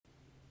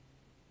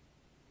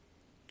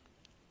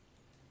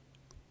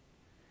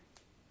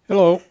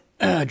Hello,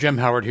 Jim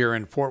Howard here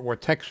in Fort Worth,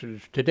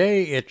 Texas.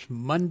 Today it's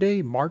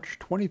Monday, March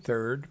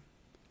 23rd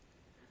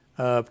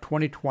of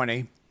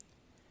 2020,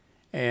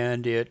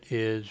 and it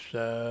is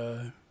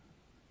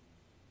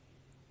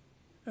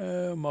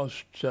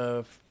almost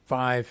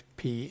 5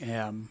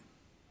 p.m.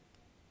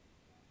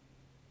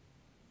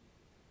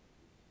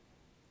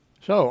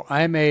 So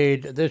I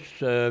made this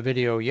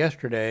video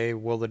yesterday.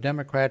 Will the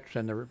Democrats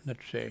and the,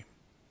 let's see.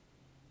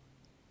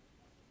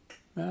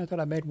 I thought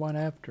I made one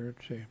after,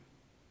 let's see.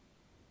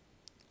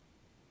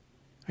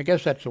 I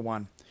guess that's the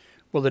one.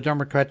 Will the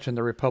Democrats and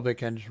the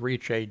Republicans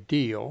reach a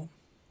deal?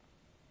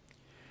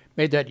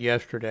 Made that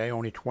yesterday,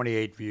 only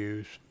 28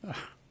 views.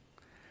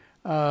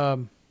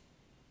 Heck,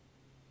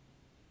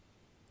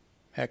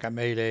 I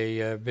made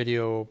a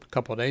video a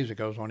couple of days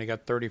ago, it's only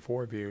got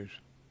 34 views.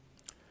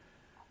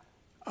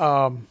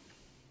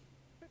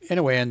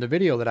 Anyway, in the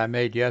video that I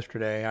made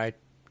yesterday, I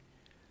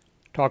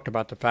talked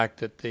about the fact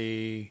that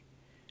the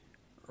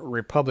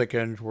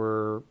Republicans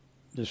were,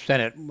 the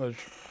Senate was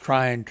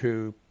trying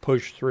to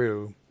push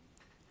through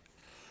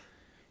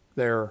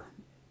their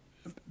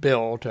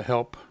bill to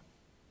help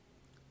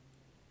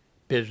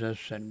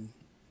business and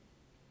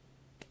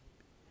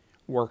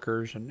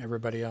workers and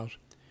everybody else.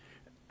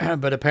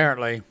 But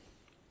apparently,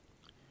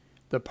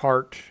 the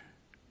part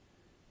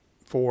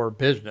for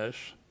business,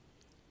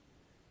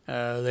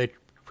 they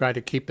tried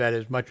to keep that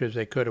as much as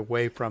they could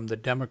away from the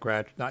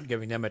Democrats, not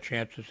giving them a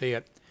chance to see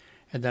it.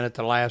 And then at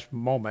the last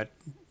moment,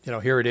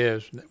 here it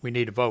is, we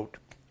need a vote.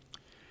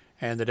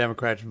 And the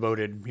Democrats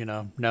voted,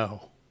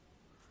 no.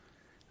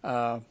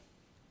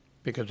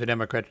 Because the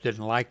Democrats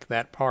didn't like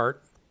that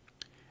part,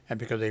 and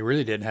because they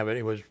really didn't have it,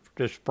 it was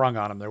just sprung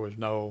on them. There was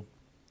no...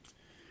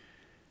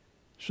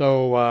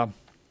 So,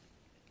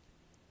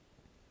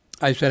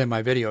 I said in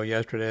my video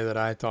yesterday that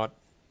I thought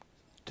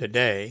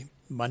today,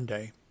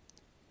 Monday,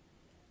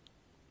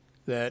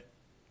 that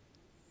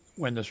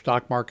when the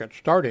stock market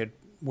started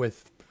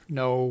with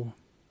no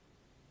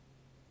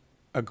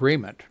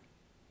agreement,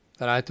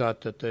 that I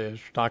thought that the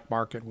stock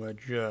market would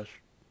just,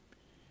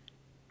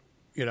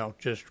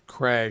 just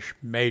crash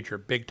major,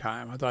 big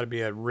time. I thought it'd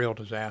be a real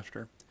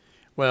disaster.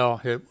 Well,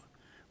 it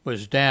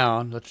was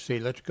down. Let's see.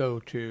 Let's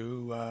go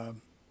to,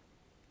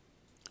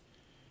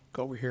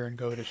 go over here and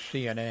go to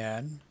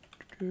CNN.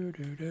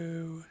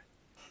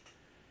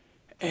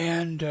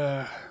 And,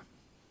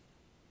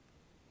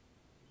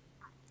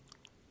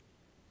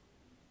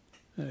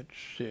 let's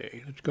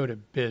see. Let's go to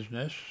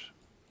business.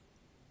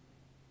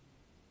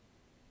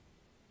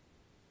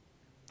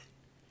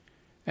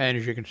 And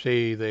as you can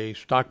see, the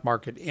stock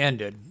market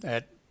ended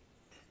at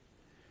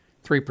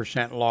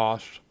 3%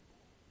 loss.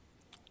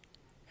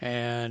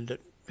 And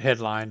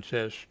headline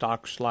says,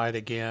 stocks slide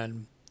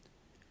again.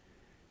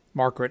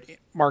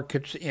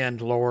 Markets end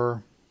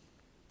lower.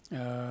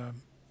 So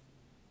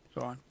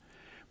on.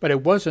 But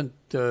it wasn't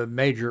the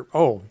major...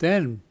 Oh,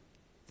 then,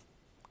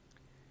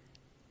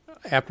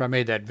 after I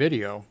made that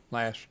video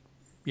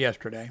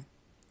yesterday,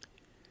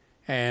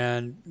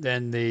 and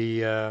then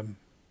the...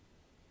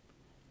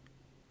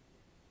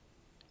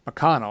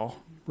 McConnell,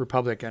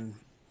 Republican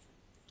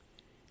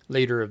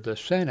leader of the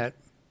Senate,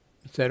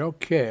 said,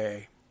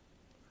 okay,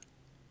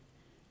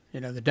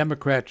 the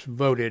Democrats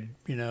voted,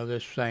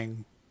 this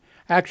thing.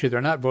 Actually,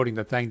 they're not voting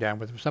the thing down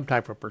with some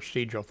type of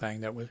procedural thing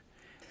that was,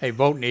 a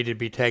vote needed to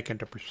be taken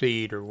to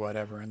proceed or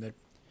whatever, and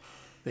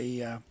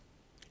the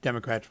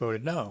Democrats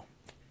voted no.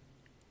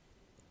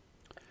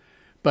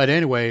 But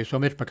anyway, so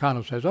Mitch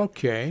McConnell says,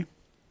 okay,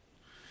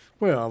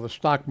 well, the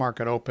stock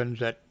market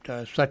opens at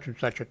such and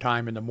such a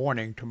time in the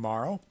morning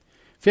tomorrow.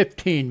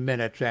 15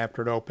 minutes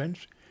after it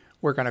opens,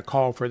 we're going to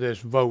call for this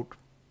vote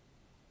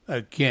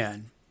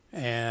again.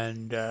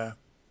 And the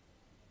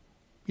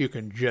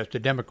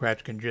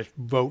Democrats can just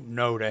vote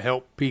no to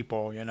help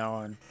people,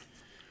 and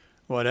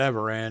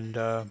whatever. And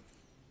the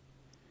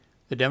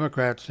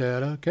Democrats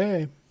said,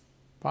 okay,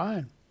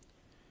 fine.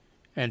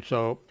 And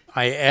so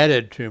I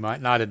added to my,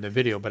 not in the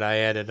video, but I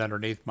added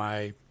underneath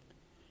my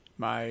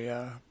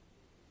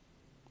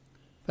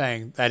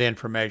thing, that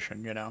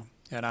information,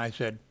 and I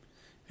said,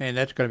 and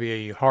that's going to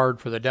be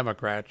hard for the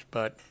Democrats,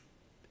 but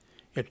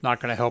it's not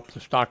going to help the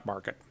stock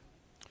market.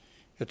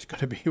 It's going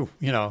to be,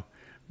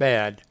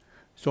 bad.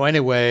 So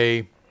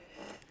anyway,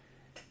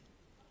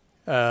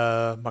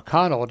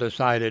 McConnell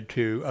decided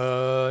to,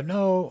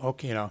 no,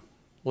 okay,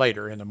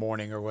 later in the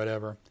morning or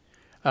whatever.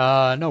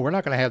 No, we're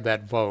not going to have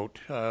that vote.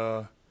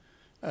 We'll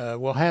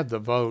have the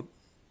vote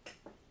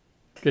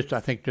I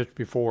think just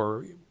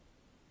before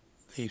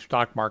the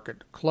stock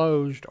market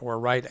closed, or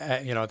right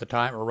at, at the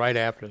time, or right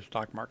after the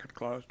stock market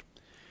closed.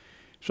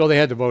 So they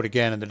had to vote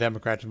again, and the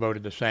Democrats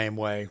voted the same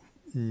way,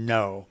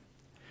 no.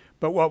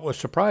 But what was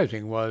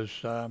surprising was,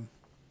 and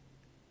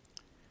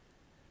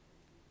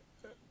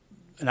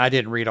I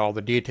didn't read all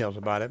the details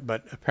about it,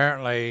 but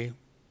apparently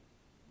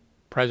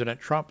President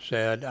Trump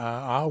said,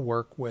 I'll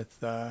work with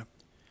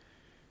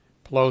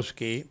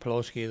Pelosi,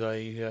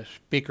 the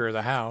Speaker of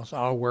the House,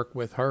 I'll work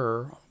with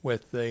her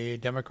with the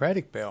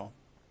Democratic bill.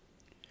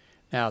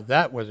 Now,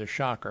 that was a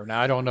shocker. Now,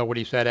 I don't know what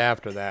he said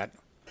after that,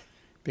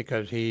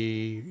 because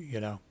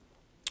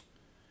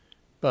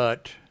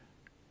but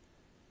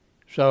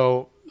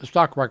so the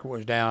stock market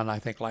was down, I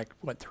think, like,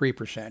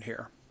 3%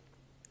 here.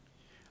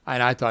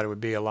 And I thought it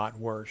would be a lot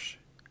worse.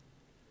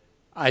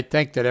 I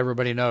think that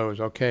everybody knows,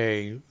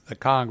 okay, the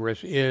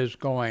Congress is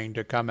going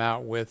to come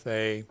out with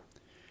a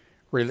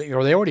relief,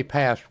 or they already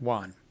passed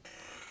one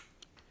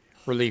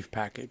relief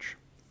package,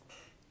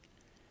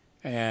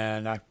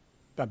 and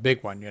a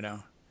big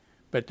one,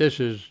 But this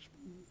is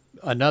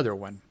another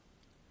one.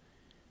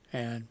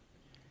 And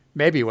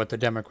maybe what the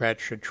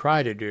Democrats should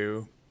try to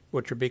do,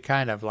 which would be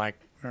kind of like,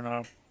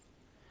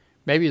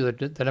 maybe the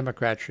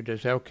Democrats should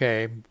just say,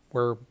 okay,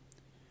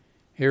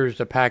 here's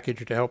the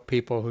package to help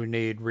people who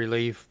need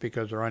relief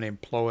because they're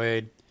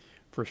unemployed,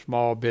 for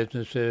small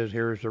businesses,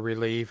 here's the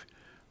relief,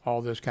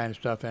 all this kind of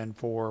stuff, and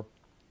for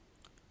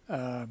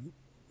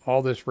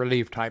all this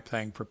relief type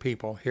thing for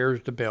people,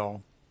 here's the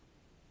bill.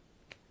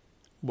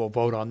 We'll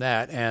vote on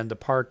that. And the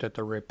part that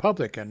the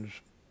Republicans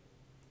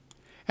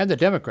and the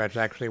Democrats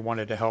actually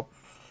wanted to help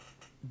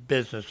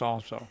business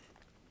also,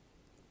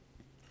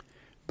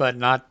 but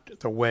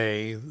not the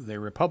way the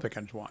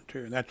Republicans want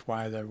to. That's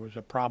why there was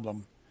a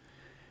problem.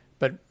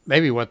 But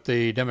maybe what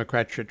the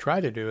Democrats should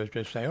try to do is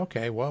just say,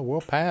 okay, well,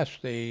 we'll pass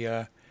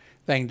the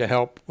thing to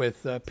help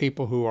with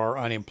people who are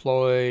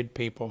unemployed,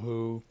 people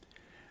who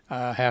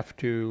have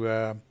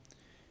to,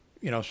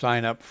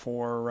 sign up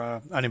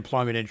for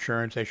unemployment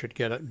insurance. They should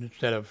get it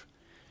instead of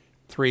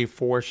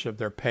 3/4 of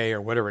their pay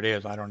or whatever it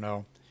is. I don't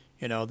know.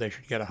 They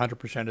should get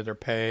 100% of their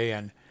pay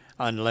and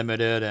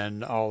unlimited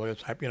and all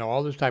this type,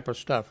 all this type of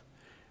stuff.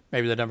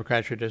 Maybe the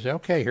Democrats should just say,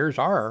 okay, here's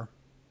our.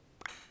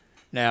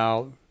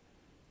 Now,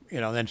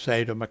 then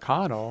say to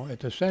McConnell at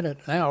the Senate,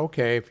 now,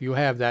 okay, if you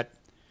have that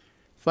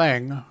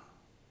thing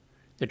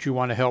that you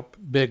want to help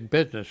big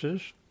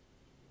businesses,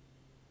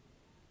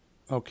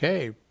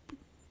 okay,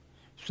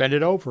 send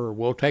it over.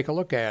 We'll take a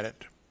look at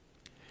it.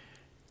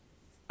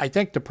 I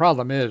think the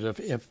problem is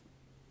if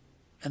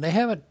and they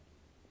haven't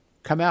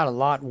come out a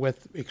lot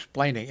with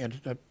explaining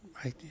it.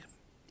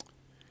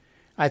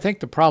 I think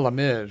the problem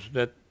is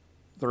that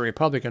the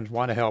Republicans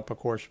want to help, of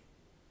course,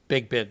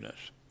 big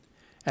business.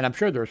 And I'm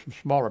sure there's some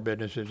smaller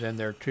businesses in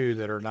there, too,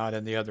 that are not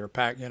in the other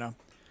pack,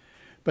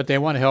 But they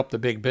want to help the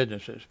big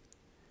businesses.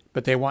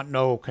 But they want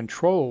no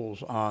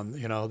controls on,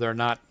 they're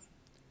not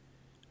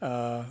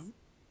going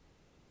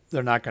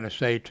to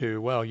say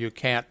well, you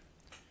can't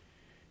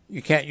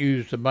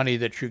use the money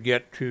that you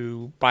get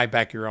to buy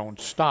back your own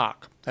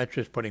stock. That's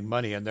just putting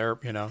money in there,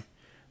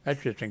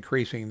 That's just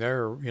increasing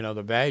their,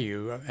 the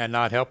value and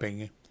not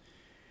helping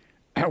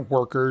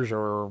workers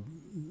or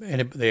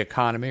the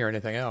economy or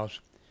anything else.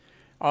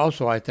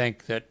 Also, I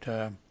think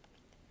that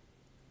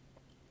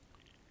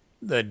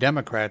the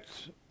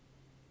Democrats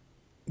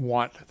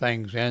want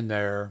things in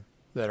there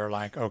that are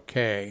like,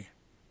 okay,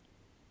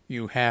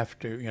 you have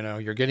to,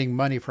 you're getting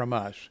money from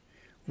us.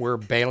 We're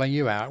bailing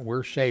you out.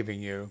 We're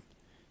saving you.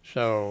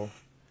 So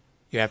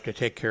you have to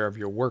take care of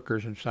your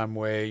workers in some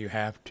way. You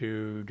have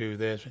to do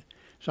this,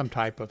 some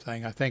type of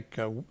thing. I think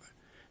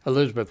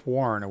Elizabeth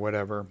Warren or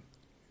whatever,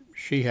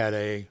 she had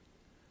a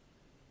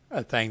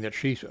thing that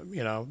she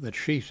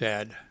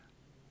said,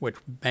 which,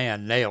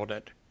 man, nailed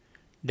it.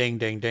 Ding,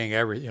 ding, ding,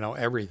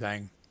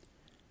 everything.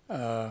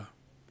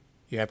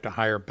 You have to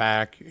hire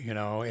back,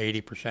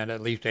 80%,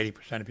 at least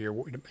 80% of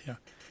your,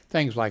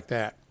 things like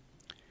that.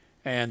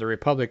 And the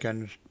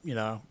Republicans,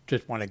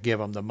 just want to give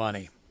them the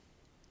money.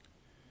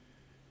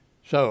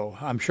 So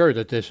I'm sure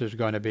that this is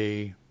going to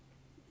be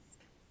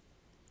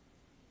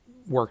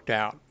worked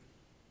out.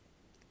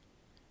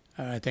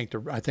 I think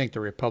the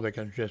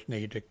Republicans just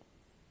need to,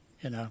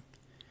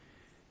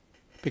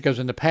 because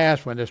in the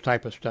past when this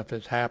type of stuff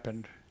has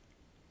happened,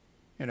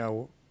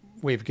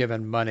 we've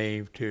given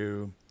money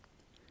to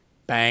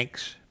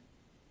banks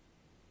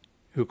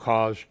who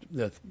caused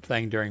the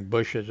thing during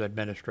Bush's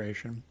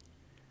administration.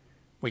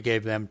 We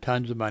gave them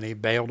tons of money,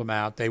 bailed them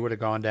out. They would have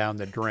gone down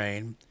the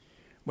drain.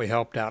 We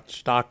helped out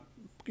stock,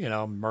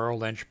 Merrill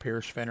Lynch,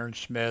 Pierce, Fenner and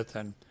Smith,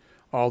 and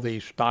all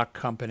these stock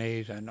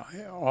companies and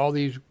all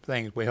these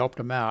things. We helped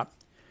them out.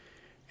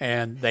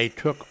 And they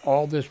took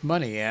all this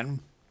money in,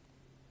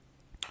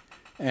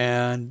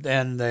 and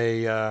then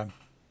they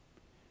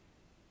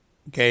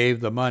gave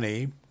the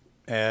money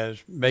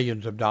as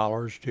millions of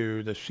dollars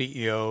to the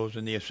CEOs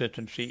and the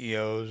assistant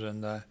CEOs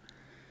and the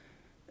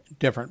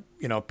different,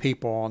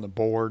 people on the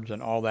boards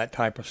and all that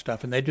type of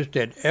stuff. And they just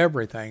did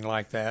everything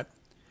like that.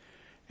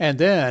 And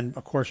then,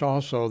 of course,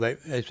 also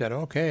they said,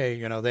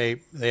 okay,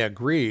 they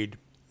agreed.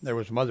 There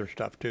was some other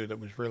stuff, too, that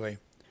was really...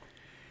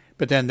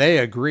 But then they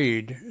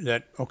agreed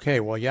that, okay,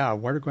 well, yeah,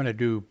 we're going to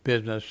do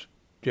business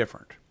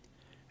different.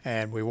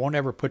 And we won't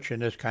ever put you in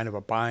this kind of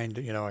a bind,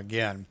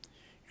 again.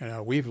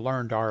 We've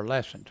learned our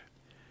lesson.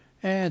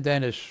 And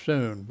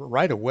then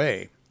right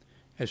away,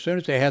 as soon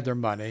as they had their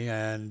money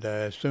and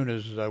as soon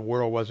as the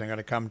world wasn't going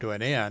to come to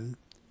an end,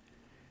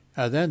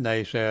 then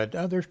they said,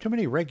 there's too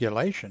many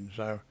regulations.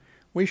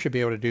 We should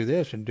be able to do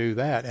this and do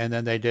that. And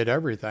then they did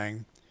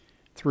everything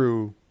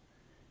through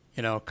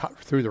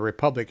the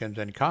Republicans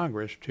in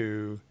Congress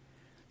to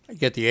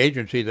get the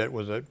agency that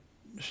was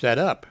set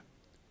up,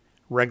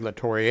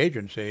 regulatory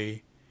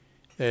agency,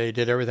 they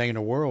did everything in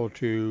the world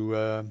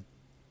to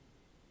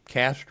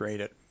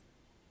castrate it.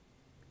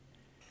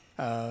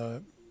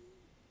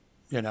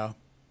 You know,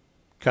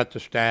 cut the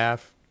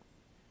staff.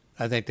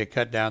 I think they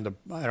cut down the.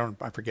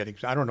 I forget.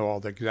 I don't know all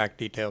the exact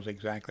details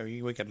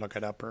exactly. We could look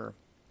it up,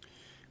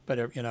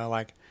 but you know,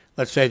 like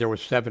let's say there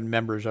was 7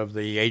 members of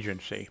the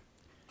agency.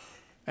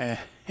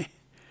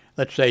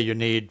 Let's say you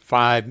need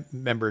 5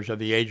 members of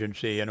the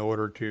agency in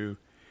order to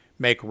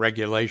make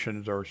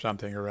regulations or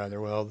something or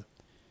other. Well,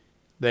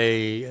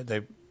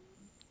 the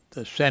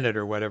Senate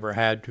or whatever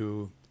had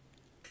to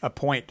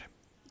appoint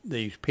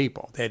these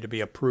people. They had to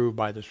be approved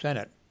by the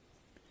Senate.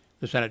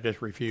 The Senate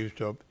just refused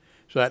to.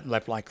 So that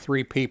left like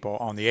 3 people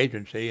on the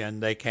agency,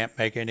 and they can't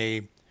make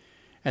any.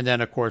 And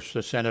then, of course,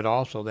 the Senate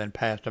also then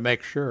passed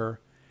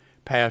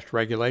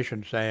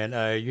regulations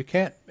saying you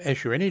can't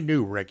issue any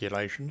new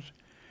regulations.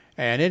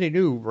 And any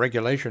new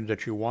regulations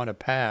that you want to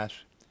pass,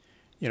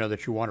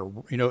 that you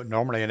want to,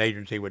 normally an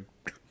agency would,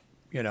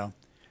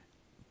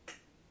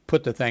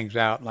 put the things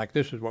out like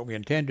this is what we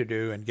intend to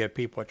do and give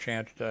people a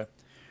chance to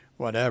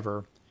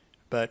whatever.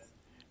 But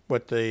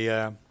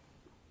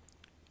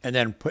and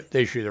then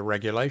issue the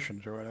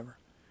regulations or whatever.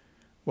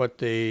 What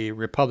the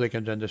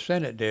Republicans in the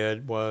Senate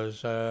did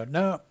was,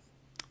 no,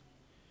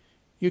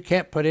 you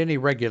can't put any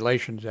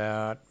regulations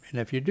out. And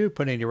if you do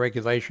put any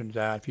regulations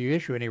out, if you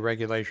issue any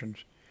regulations,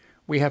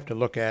 we have to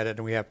look at it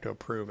and we have to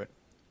approve it.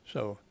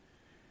 So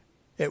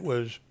it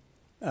was,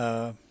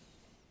 business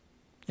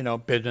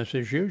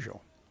as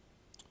usual.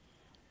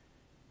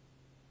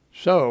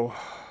 So,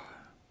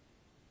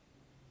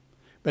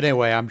 but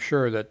anyway, I'm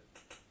sure that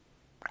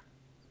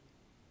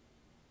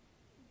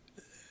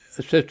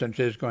assistance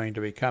is going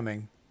to be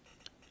coming.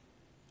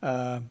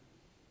 I'm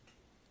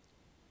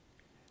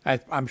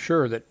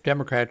sure that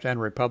Democrats and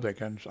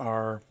Republicans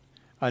are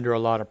under a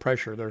lot of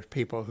pressure. There's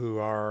people who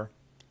are,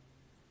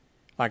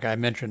 like I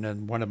mentioned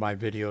in one of my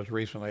videos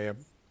recently,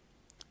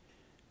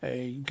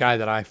 a guy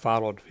that I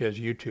followed his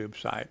YouTube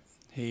site,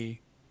 he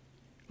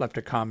left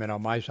a comment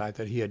on my site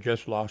that he had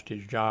just lost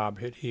his job.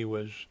 He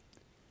was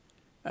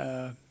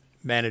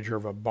manager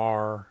of a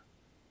bar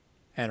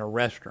and a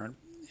restaurant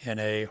in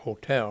a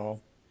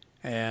hotel,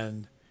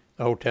 and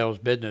the hotel's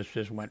business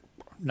just went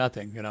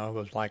nothing. It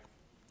was like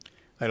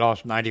they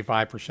lost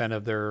 95%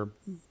 of their,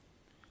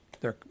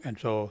 and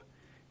so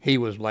he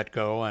was let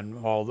go, and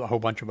a whole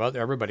bunch of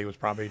everybody was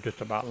probably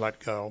just about let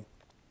go.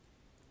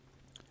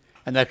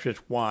 And that's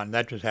just one.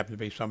 That just happened to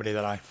be somebody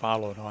that I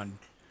followed on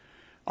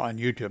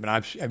YouTube, and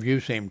I've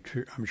used him,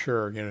 I'm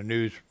sure,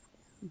 news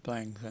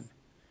things and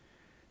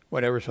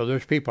whatever. So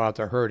there's people out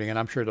there hurting, and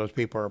I'm sure those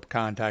people are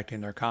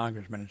contacting their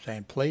congressman and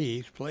saying,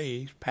 please,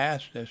 please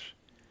pass this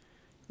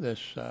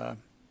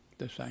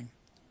thing.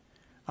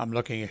 I'm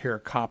looking at here,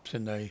 cops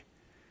in the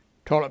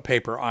toilet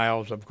paper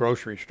aisles of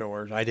grocery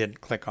stores. I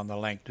didn't click on the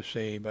link to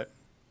see, but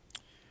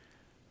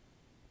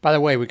by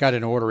the way, we got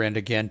an order in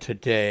again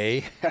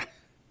today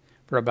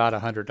for about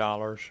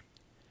 $100.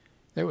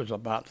 There was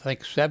about, I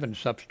think, 7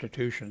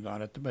 substitutions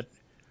on it, but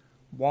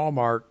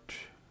Walmart,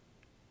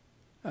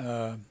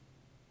 the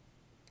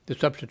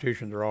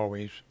substitutions are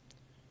always,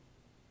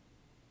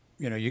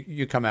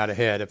 you come out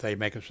ahead if they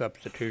make a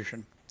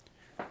substitution.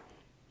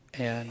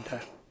 And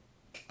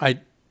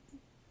I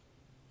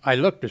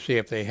looked to see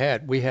if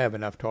we have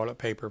enough toilet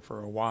paper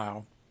for a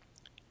while.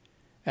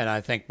 And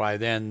I think by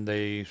then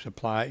the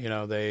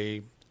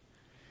supply,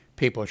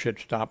 people should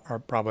stop, or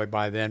probably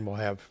by then we'll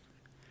have,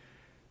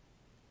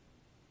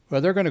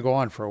 well, they're going to go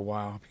on for a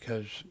while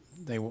because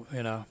they,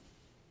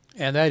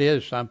 and that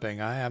is something.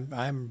 I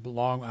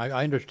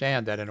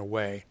understand that in a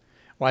way.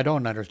 Well, I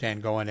don't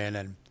understand going in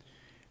and,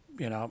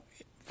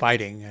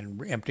 fighting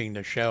and emptying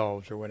the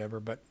shelves or whatever,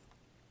 but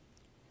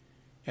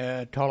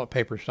toilet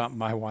paper is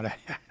something I want to,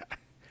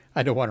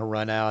 I don't want to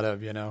run out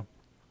of,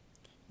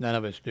 None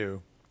of us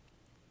do.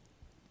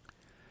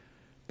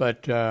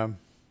 But, so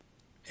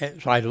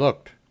I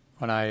looked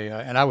and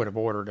I would have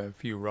ordered a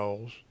few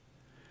rolls,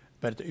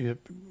 but it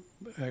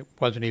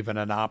wasn't even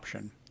an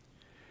option.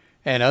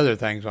 And other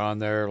things on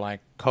there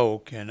like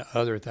Coke and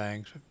other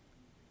things. In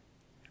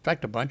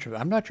fact, a bunch of,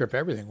 I'm not sure if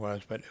everything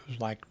was, but it was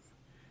like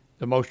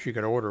the most you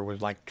could order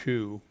was like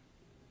 2.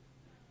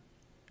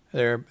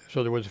 So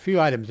there was a few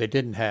items they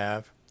didn't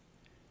have,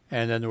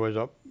 and then there was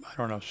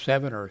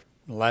 7 or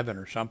 11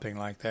 or something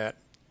like that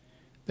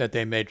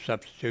they made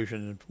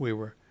substitutions. We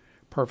were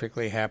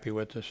perfectly happy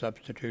with the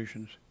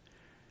substitutions.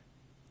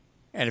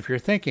 And if you're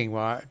thinking,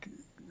 well,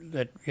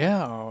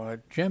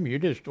 Jim, you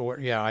just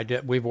ordered, yeah, I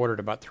did. We've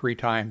ordered about 3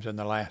 times in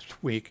the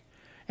last week,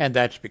 and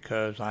that's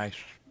because I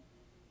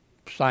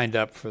signed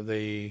up for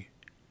the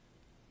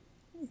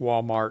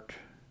Walmart.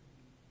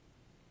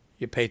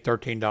 You pay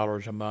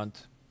 $13 a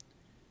month,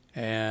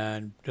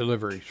 and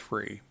delivery's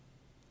free.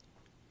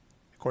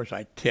 Of course,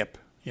 I tip,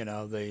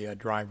 the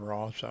driver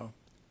also.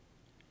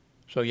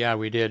 So yeah,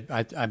 we did.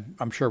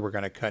 I'm sure we're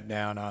going to cut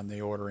down on the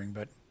ordering,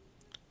 but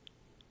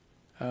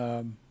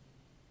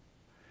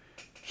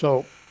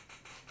so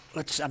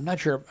I'm not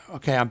sure.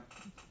 Okay,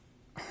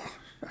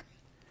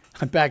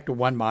 back to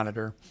one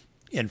monitor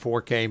in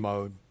 4K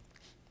mode.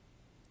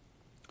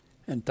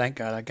 And thank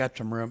God I got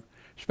some room,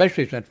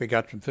 especially since we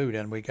got some food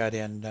in. We got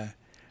in,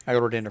 I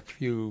ordered in a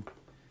few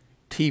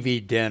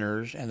TV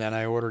dinners, and then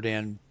I ordered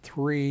in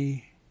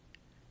 3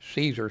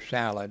 Caesar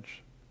salads.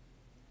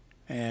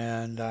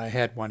 And I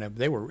had one of,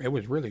 it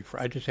was really,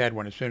 I just had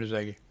one as soon as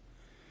the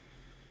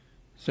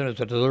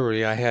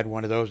delivery, I had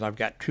one of those, and I've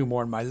got 2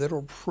 more in my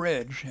little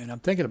fridge, and I'm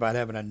thinking about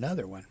having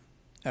another one.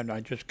 And I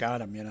just got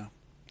them, you know.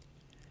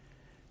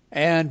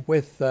 And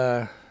with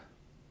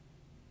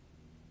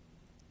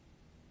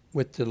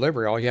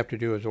delivery, all you have to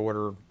do is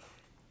order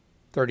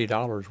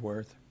 $30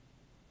 worth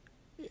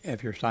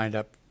if you're signed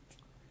up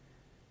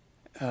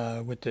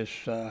with this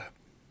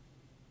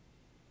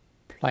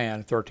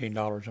plan,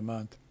 $13 a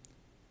month.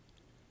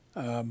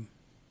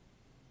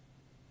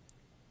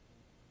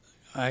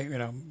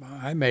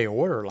 I may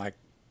order like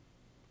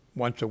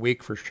once a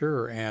week for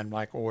sure, and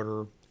like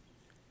order.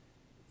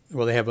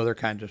 Well, they have other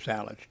kinds of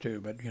salads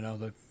too, but you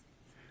know,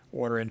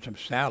 order in some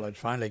salads.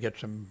 Finally, get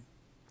some,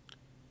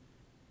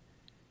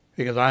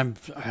 because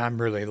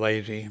I'm really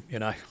lazy, you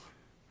know.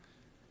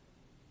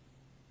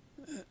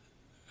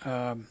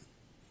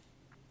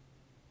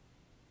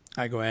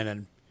 I go in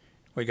and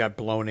we got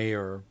bologna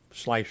or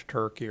sliced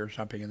turkey or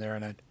something in there,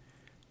 and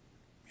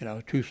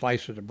 2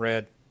 slices of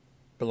bread,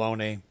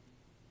 bologna.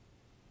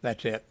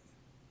 That's it.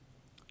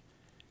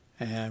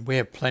 And we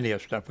have plenty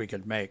of stuff we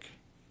could make,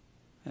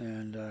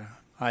 and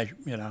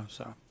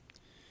so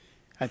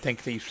I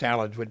think these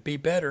salads would be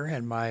better.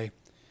 And my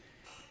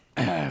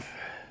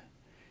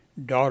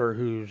daughter,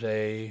 who's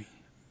a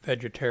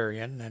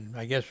vegetarian, and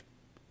I guess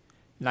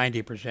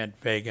 90%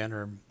 vegan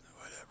or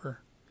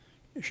whatever,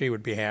 she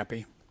would be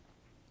happy.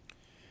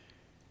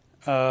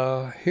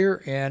 I'll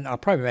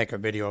probably make a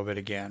video of it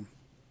again.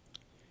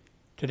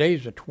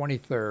 Today's the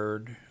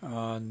 23rd.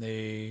 On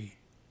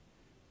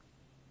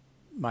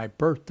my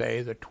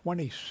birthday, the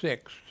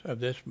 26th of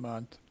this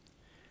month,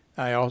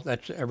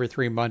 that's every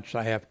 3 months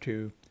I have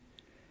to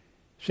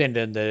send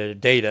in the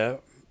data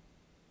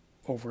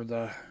over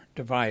the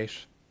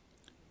device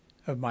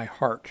of my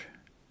heart.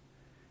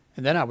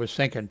 And then I was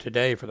thinking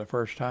today for the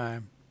first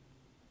time,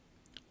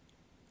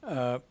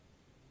 I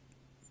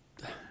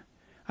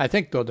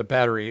think though the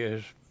battery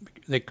is,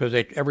 because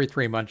every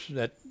 3 months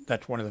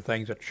that's one of the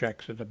things that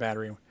checks is the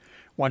battery.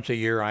 Once a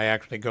year I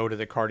actually go to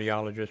the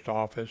cardiologist's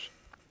office.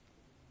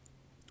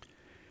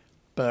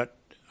 But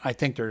I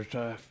think there's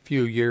a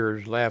few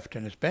years left,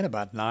 and it's been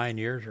about 9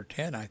 years or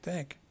 10, I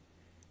think.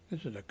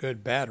 This is a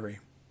good battery.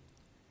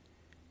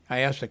 I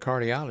asked the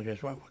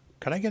cardiologist, well,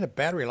 could I get a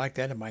battery like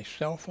that in my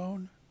cell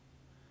phone?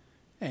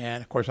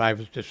 And of course I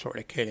was just sort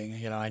of kidding,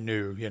 you know, I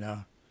knew, you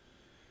know,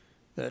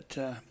 that,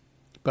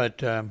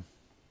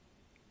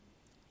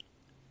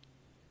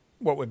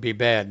 what would be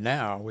bad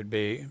now would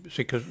be,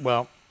 because,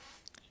 well,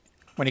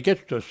 when it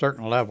gets to a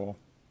certain level,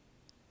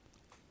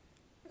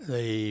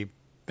 the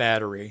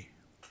battery,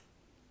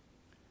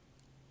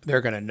 they're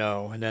going to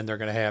know, and then they're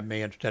going to have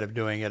me, instead of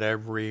doing it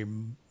every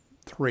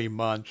 3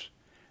 months,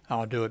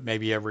 I'll do it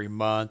maybe every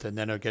month, and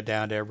then it'll get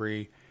down to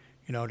every,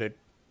 to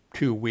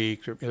 2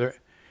 weeks,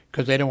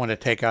 because they don't want to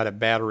take out a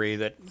battery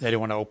that they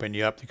don't want to open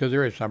you up, because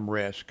there is some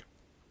risk.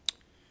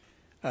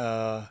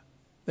 They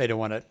don't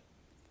want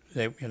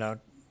to,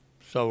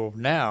 so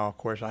now, of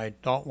course, I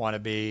don't want to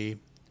be,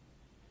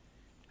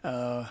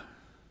 and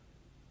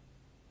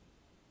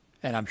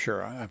I'm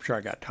sure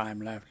I got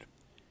time left.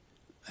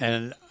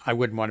 And I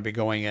wouldn't want to be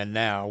going in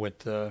now with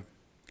the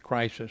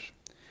crisis.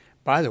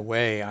 By the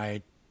way,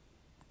 I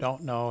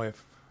don't know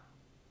if,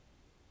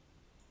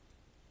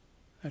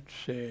 let's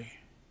see,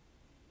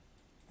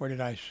 where did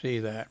I see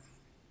that?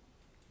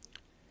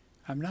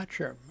 I'm not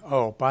sure.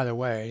 Oh, by the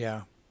way,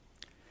 yeah.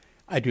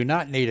 I do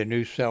not need a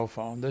new cell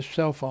phone. This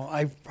cell phone,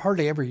 I've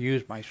hardly ever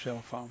used my cell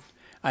phone.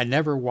 I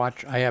never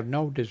watch, I have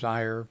no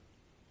desire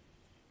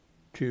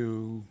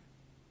to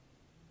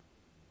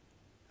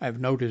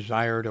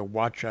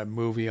watch a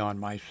movie on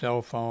my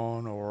cell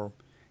phone or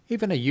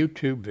even a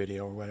YouTube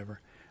video or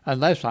whatever,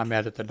 unless I'm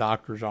at the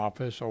doctor's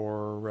office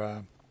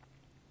or,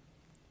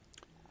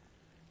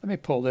 let me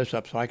pull this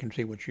up so I can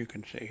see what you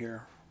can see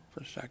here for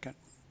a second.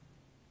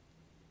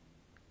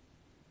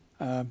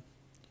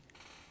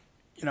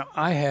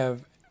 I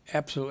have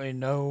absolutely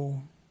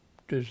no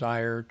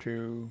desire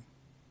to,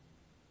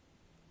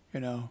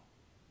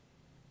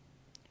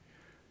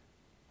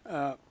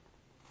 but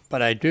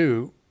I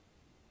do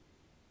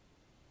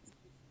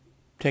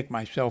take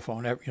my cell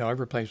phone,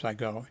 every place I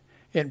go.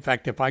 In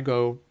fact, if I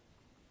go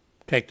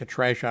take the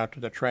trash out to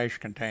the trash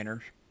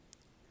containers,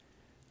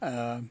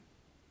 I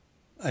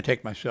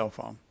take my cell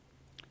phone.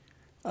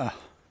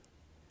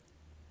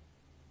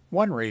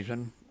 One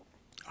reason,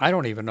 I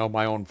don't even know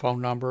my own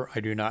phone number. I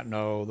do not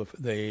know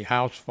the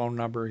house phone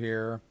number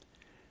here.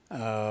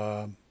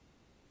 I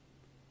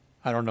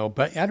don't know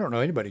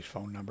anybody's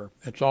phone number.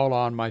 It's all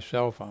on my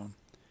cell phone.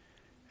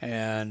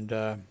 And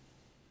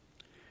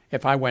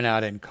if I went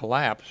out and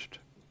collapsed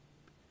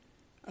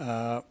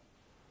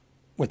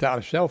without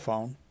a cell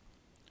phone,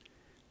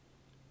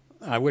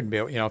 I wouldn't be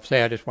able,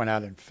 say I just went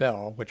out and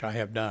fell, which I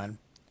have done,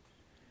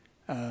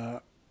 I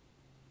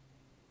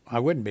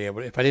wouldn't be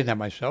able to, if I didn't have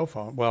my cell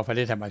phone. Well, if I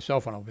didn't have my cell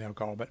phone, I'd be able to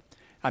call. But,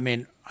 I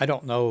mean, I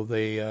don't know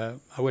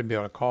I wouldn't be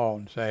able to call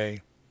and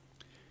say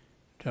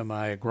to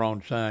my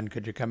grown son,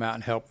 could you come out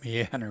and help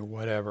me in or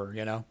whatever,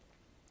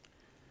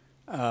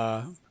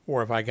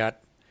 Or if I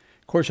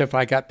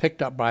got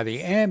picked up by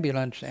the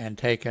ambulance and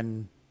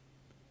taken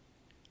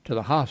to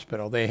the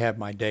hospital, they have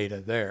my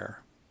data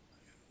there.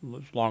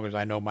 As long as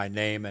I know my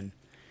name and,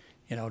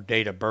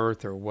 date of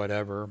birth or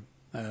whatever,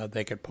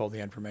 they could pull the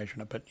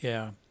information up. But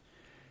yeah.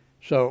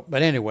 So,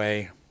 but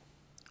anyway,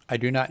 I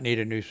do not need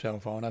a new cell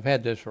phone. I've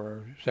had this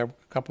for a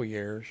couple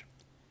years,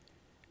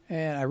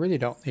 and I really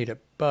don't need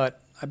it.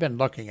 But I've been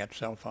looking at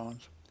cell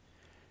phones,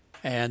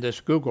 and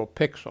this Google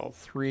Pixel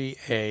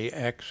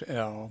 3a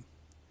XL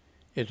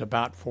is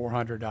about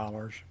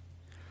 $400.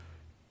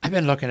 I've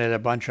been looking at a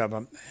bunch of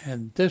them,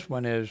 and this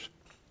one is,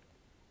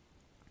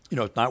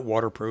 it's not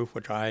waterproof,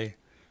 which I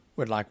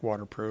would like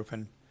waterproof,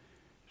 and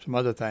some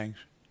other things.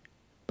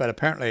 But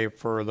apparently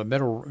for the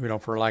middle,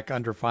 for like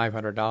under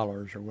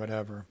 $500 or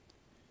whatever,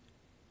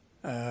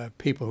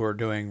 people who are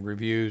doing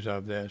reviews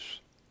of this,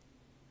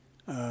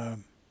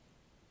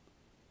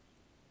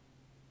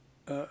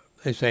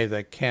 they say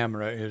the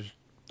camera is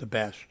the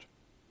best.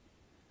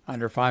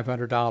 Under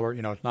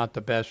 $500, it's not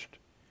the best.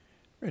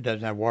 It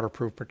doesn't have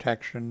waterproof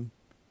protection,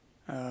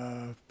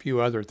 a few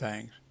other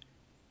things.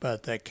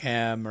 But the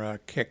camera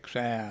kicks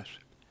ass.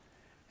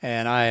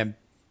 And I am,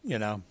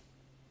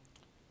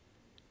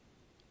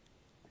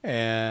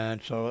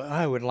 and so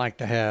I would like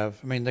to have,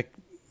 the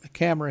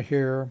camera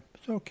here,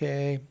 it's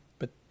okay,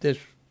 but this,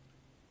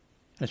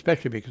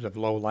 especially because of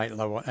low light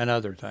level and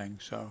other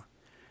things. So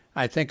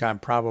I think I'm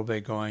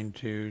probably going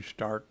to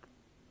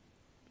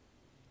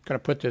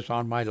put this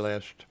on my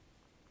list,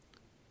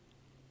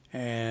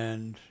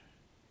 and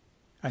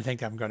I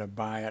think I'm going to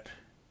buy it.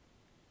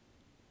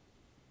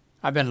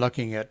 I've been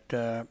looking at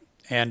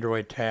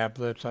Android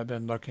tablets. I've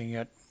been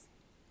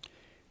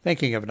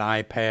thinking of an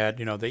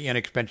iPad, the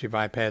inexpensive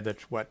iPad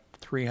that's,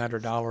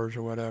 $300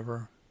 or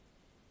whatever.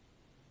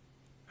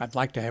 I'd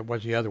like to have,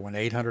 what's the other one,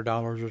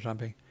 $800 or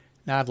something?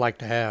 Now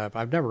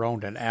I've never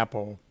owned an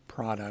Apple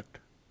product.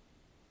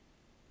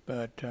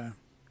 But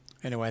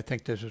anyway, I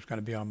think this is going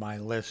to be on my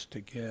list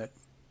to get.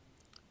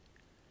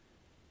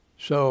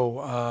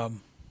 So,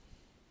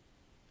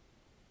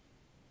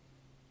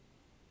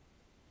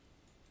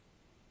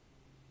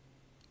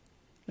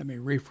 let me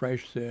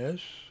refresh this.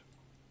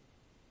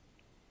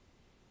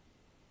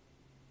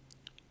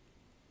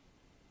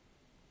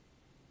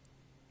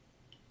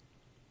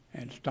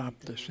 And stop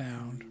the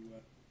sound.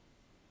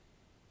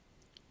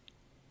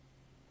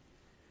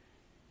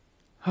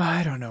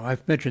 I don't know.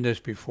 I've mentioned this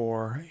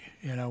before.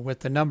 With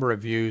the number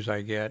of views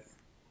I get,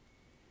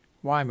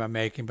 why am I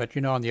making? But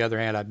on the other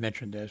hand, I've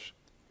mentioned this.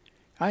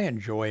 I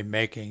enjoy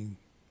making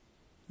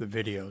the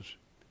videos.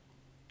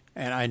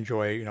 And I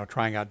enjoy,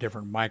 trying out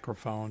different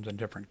microphones and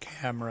different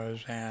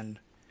cameras, and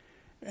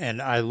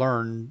I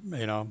learn,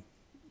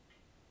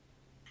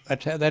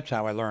 that's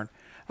how I learn.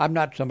 I'm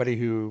not somebody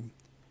who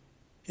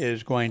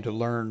is going to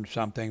learn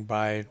something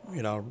by,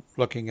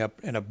 looking up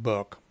in a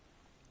book.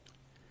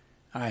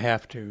 I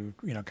have to,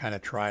 kind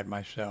of try it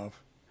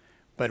myself.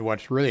 But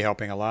what's really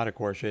helping a lot, of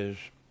course, is,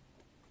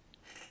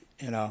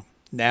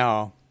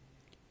 now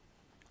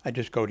I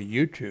just go to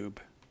YouTube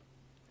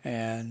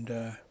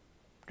and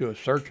do a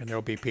search, and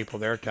there'll be people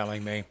there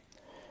telling me,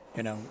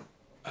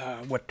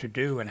 what to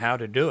do and how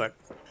to do it.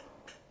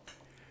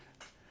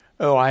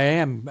 Oh, I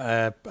am,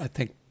 I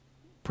think,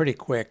 pretty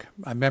quick.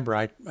 I remember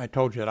I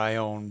told you that I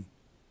own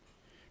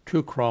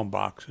 2 Chrome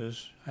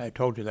boxes. I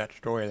told you that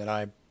story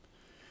that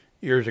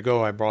years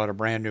ago I bought a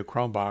brand new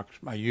Chrome box.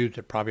 I used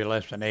it probably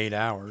less than 8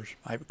 hours.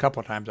 A couple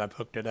of times I've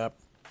hooked it up.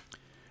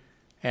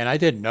 And I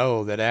didn't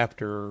know that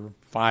after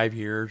 5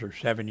 years or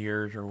 7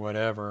 years or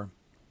whatever,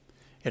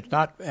 it's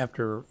not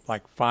after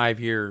like 5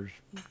 years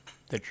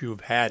that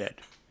you've had it.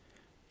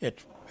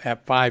 It's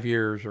at 5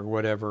 years or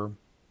whatever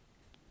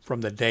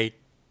from the date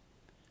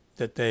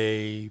that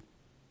they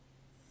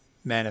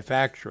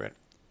manufacture it.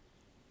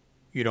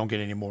 You don't get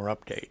any more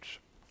updates.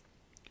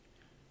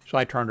 So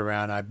I turned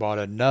around, I bought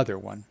another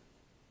one,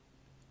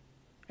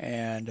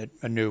 and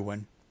a new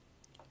one.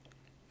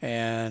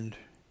 And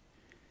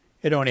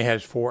it only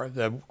has 4.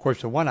 Of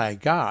course, the one I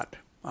got,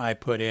 I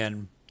put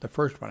in, the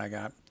first one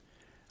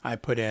I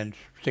put in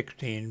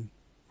 16,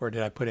 or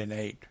did I put in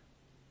 8?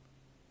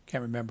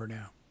 Can't remember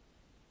now.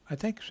 I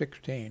think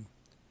 16,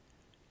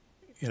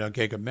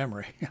 gig of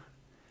memory.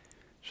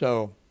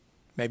 So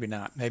maybe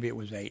not. Maybe it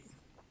was 8.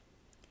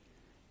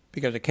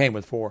 Because it came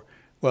with 4.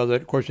 Well,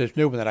 of course, this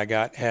new one that I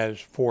got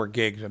has 4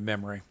 gigs of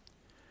memory.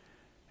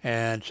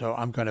 And so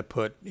I'm going to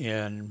put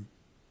in,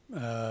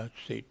 let's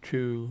see,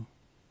 2.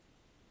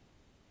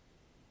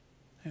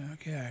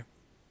 Okay, I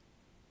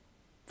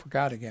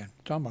forgot again.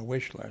 It's on my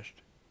wish list.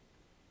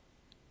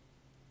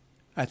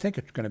 I think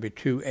it's going to be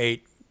 2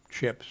 8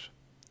 chips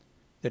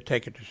that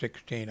take it to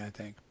 16, I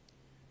think.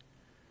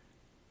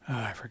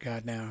 I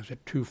forgot now. Is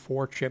it 2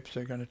 4 chips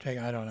they're going to take?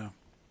 I don't know.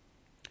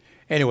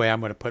 Anyway, I'm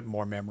going to put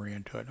more memory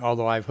into it.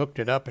 Although I've hooked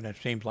it up and it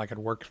seems like it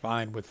works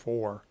fine with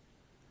 4.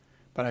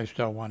 But I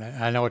still want it.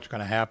 I know it's going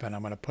to happen.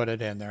 I'm going to put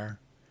it in there.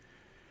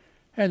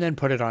 And then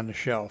put it on the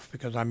shelf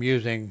because I'm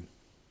using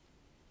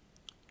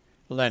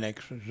Linux,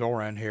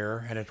 Zorin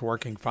here, and it's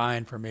working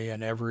fine for me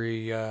in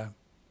every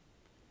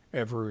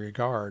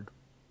regard.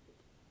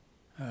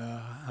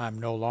 I'm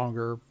no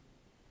longer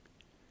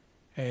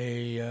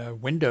a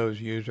Windows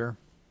user.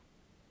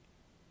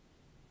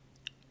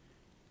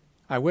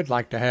 I would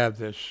like to have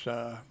this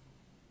because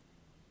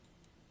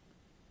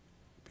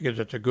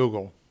it's a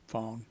Google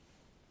phone.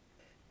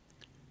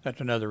 That's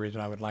another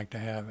reason I would like to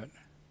have it.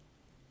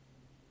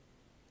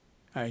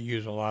 I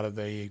use a lot of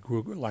the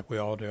Google, like we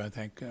all do, I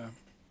think.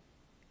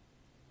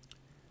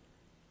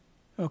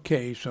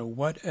 Okay, so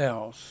what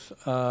else?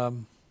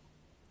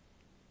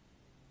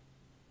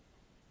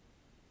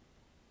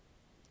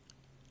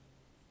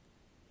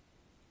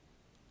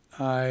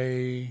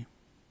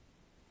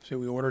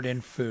 We ordered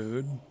in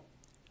food.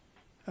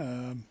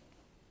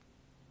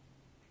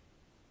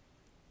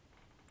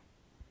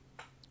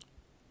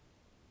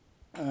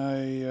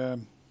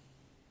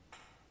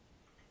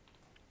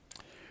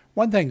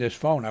 One thing, this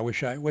phone, I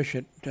wish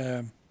it.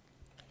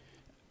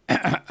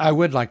 I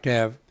would like to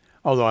have,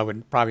 although I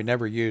would probably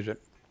never use it.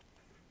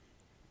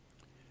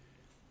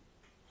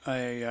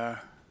 A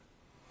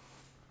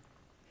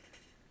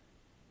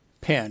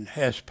pen,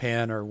 S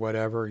Pen or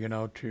whatever,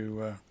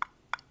 to.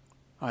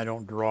 I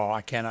don't draw.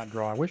 I cannot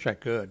draw. I wish I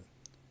could.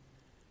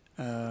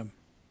 But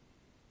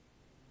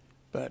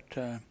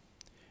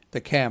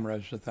the camera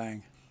is the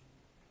thing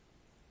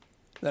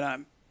that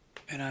I'm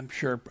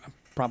sure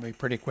probably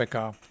pretty quick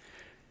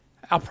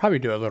I'll probably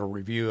do a little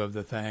review of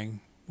the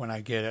thing when I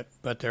get it,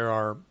 but there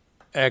are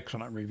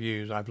excellent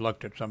reviews. I've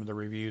looked at some of the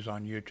reviews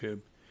on YouTube.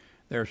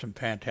 There are some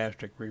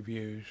fantastic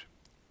reviews.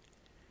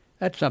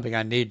 That's something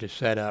I need to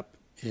set up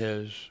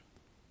I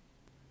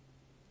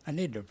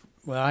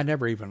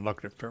never even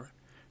looked at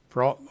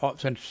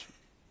since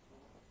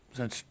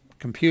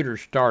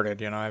computers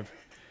started, I've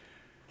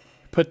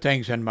put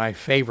things in my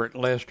favorite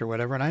list or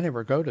whatever, and I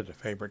never go to the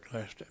favorite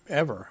list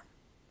ever.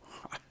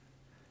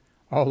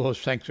 All those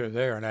things are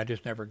there, and I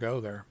just never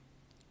go there.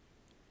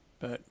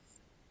 But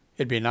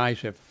it'd be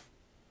nice if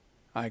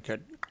I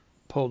could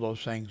pull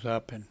those things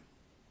up and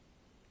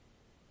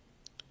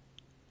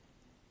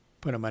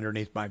put them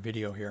underneath my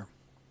video here.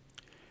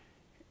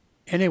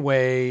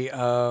 Anyway,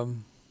 oh,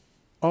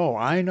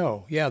 I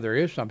know. Yeah, there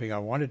is something I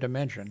wanted to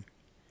mention.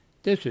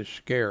 This is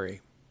scary.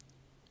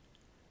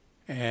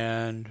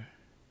 And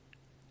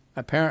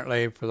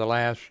apparently for the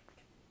last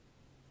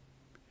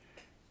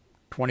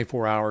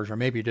 24 hours, or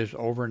maybe just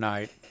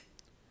overnight,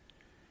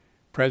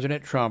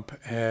 President Trump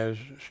has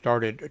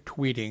started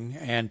tweeting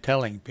and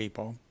telling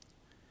people.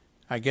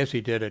 I guess he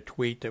did a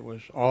tweet that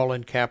was all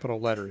in capital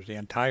letters. The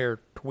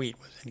entire tweet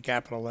was in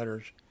capital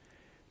letters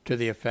to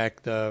the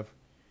effect of,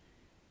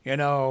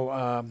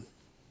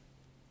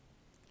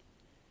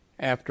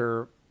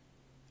 after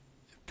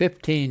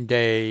 15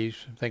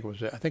 days,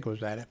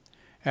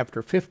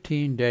 after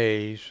 15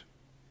 days,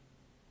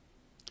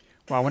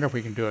 well, I wonder if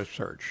we can do a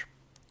search.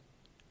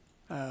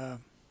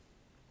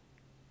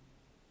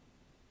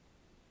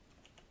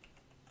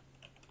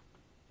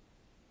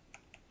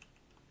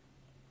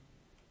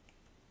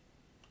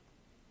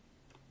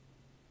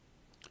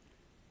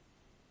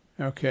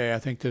 Okay, I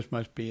think this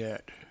must be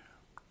it.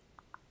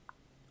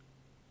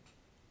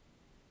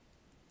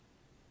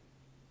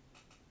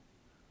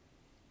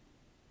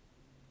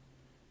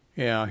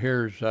 Yeah,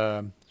 here's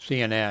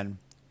CNN.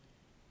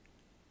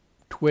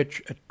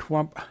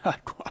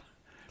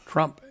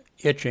 Trump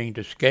itching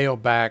to scale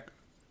back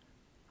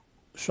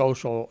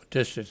social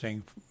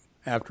distancing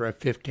after a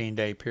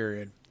 15-day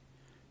period.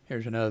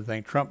 Here's another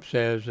thing. Trump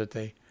says that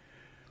the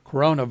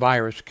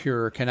coronavirus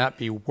cure cannot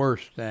be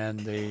worse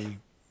than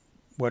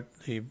what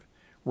the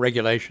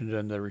regulations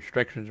and the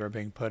restrictions are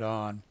being put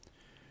on.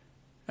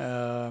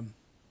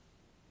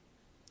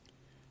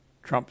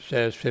 Trump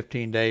says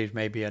 15 days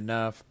may be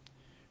enough.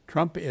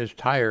 Trump is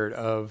tired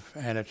of,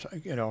 and it's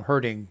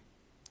hurting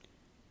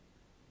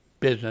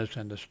business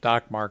and the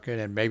stock market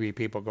and maybe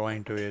people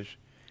going to his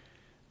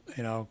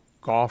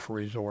golf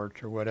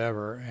resorts or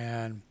whatever.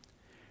 And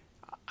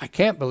I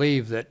can't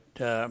believe that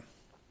well,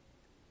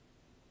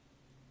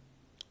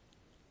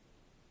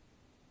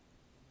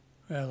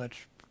 let's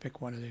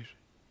pick one of these.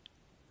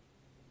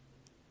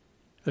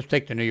 Let's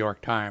take the New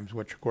York Times,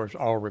 which of course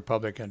all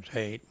Republicans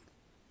hate.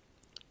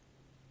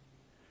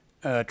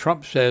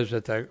 Trump says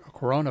that the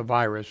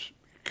coronavirus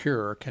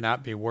cure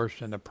cannot be worse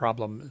than the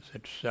problem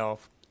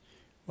itself.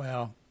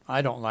 Well,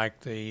 I don't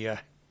like the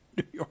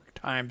New York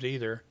Times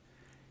either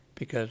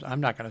because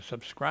I'm not going to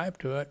subscribe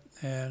to it,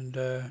 and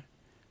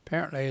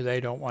apparently they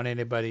don't want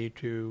anybody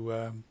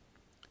to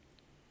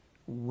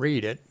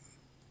read it.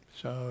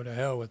 So to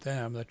hell with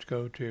them. Let's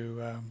go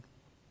to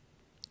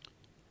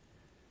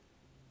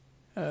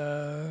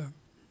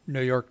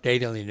New York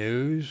Daily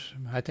News.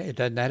 I think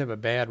doesn't that have a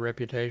bad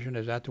reputation?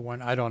 Is that the one?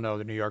 I don't know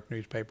the New York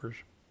newspapers.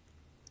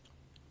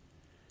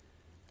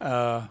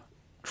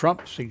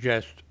 Trump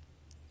suggests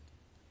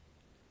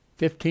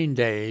 15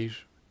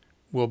 days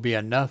will be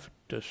enough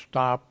to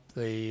stop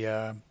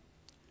the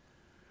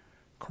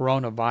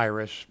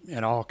coronavirus,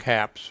 in all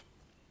caps.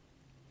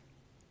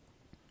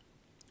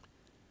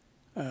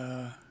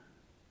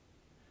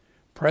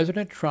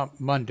 President Trump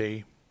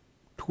Monday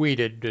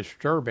tweeted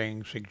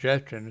disturbing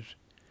suggestions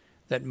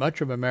that much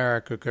of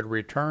America could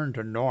return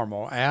to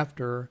normal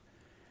after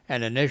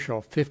an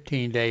initial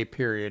 15-day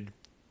period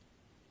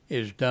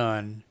is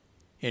done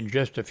in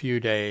just a few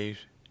days,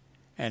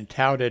 and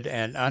touted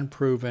an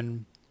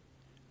unproven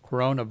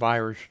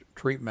coronavirus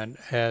treatment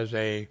as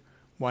a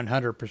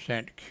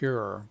 100%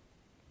 cure.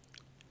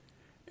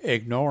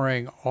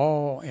 Ignoring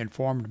all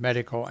informed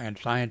medical and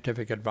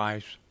scientific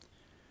advice,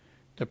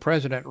 the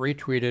president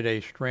retweeted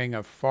a string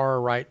of far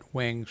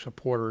right-wing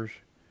supporters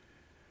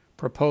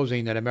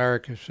proposing that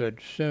America should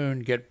soon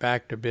get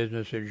back to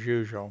business as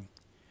usual.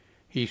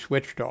 He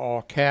switched to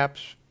all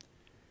caps,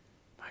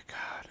 my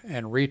God,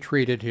 and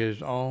retweeted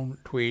his own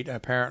tweet,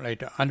 apparently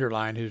to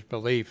underline his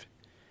belief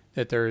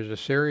that there is a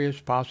serious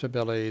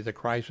possibility the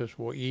crisis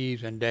will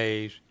ease in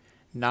days,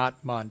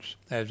 not months,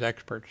 as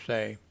experts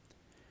say.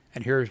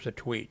 And here's the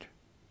tweet.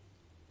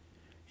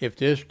 If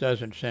this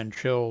doesn't send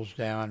chills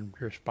down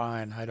your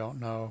spine, I don't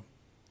know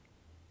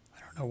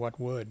what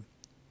would.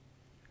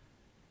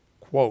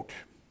 Quote,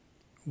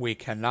 "We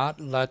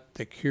cannot let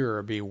the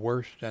cure be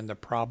worse than the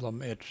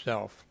problem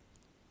itself.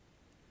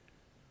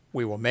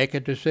 We will make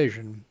a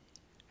decision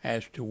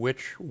as to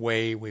which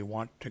way we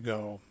want to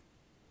go."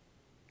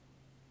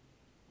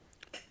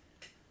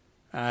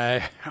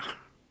 I'm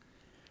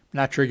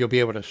not sure you'll be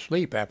able to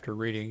sleep after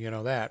reading,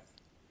 that.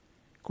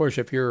 Of course,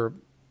 if you're,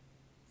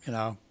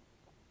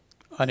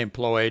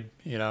 unemployed,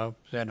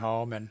 sent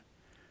home,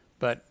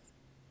 but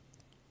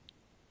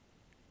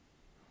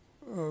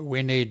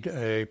we need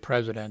a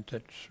president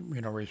that's,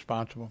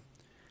 responsible.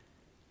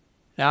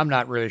 Now, I'm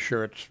not really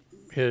sure it's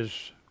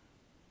his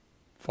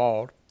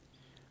fault.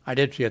 I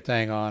did see a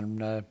thing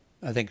on,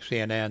 I think,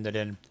 CNN that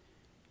in,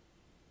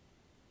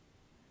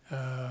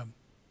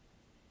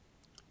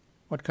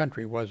 what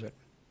country was it?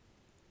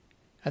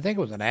 I think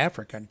it was an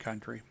African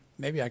country.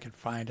 Maybe I can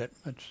find it.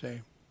 Let's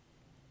see.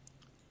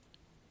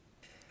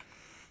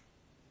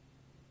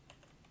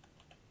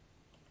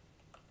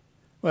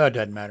 Well, it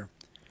doesn't matter.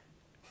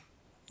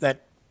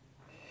 That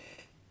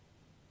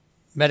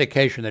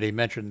medication that he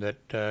mentioned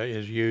that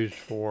is used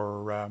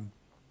for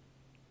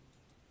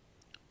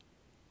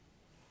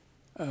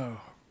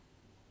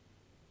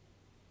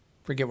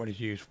forget what it's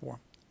used for.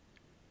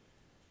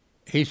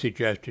 He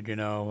suggested,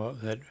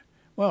 that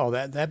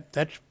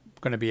that's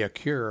going to be a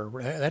cure.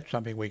 That's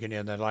something we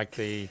can, like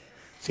the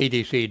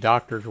CDC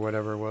doctors or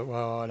whatever.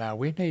 Well, now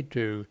we need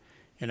to,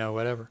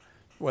 whatever.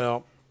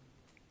 Well,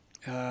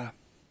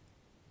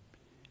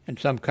 in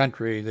some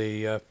country,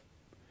 the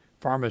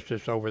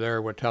pharmacists over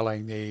there were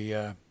telling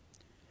the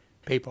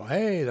people,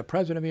 hey, the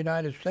President of the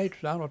United States,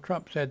 Donald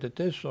Trump, said that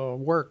this will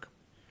work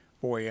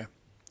for you.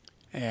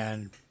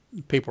 And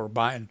people were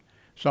buying.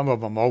 Some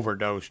of them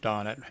overdosed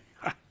on it.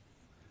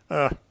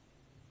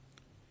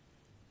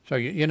 So,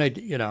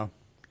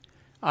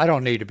 I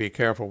don't need to be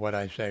careful what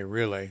I say,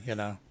 really,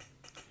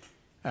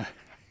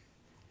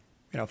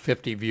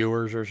 50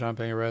 viewers or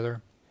something or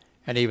other.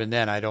 And even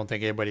then, I don't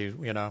think anybody's,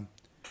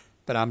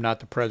 but I'm not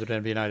the President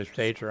of the United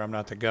States, or I'm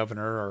not the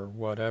governor, or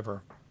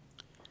whatever.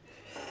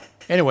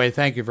 Anyway,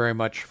 thank you very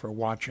much for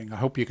watching. I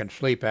hope you can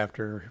sleep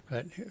after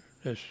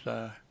this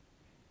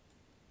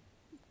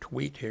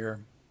tweet here.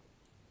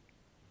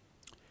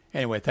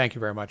 Anyway, thank you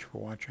very much for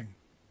watching.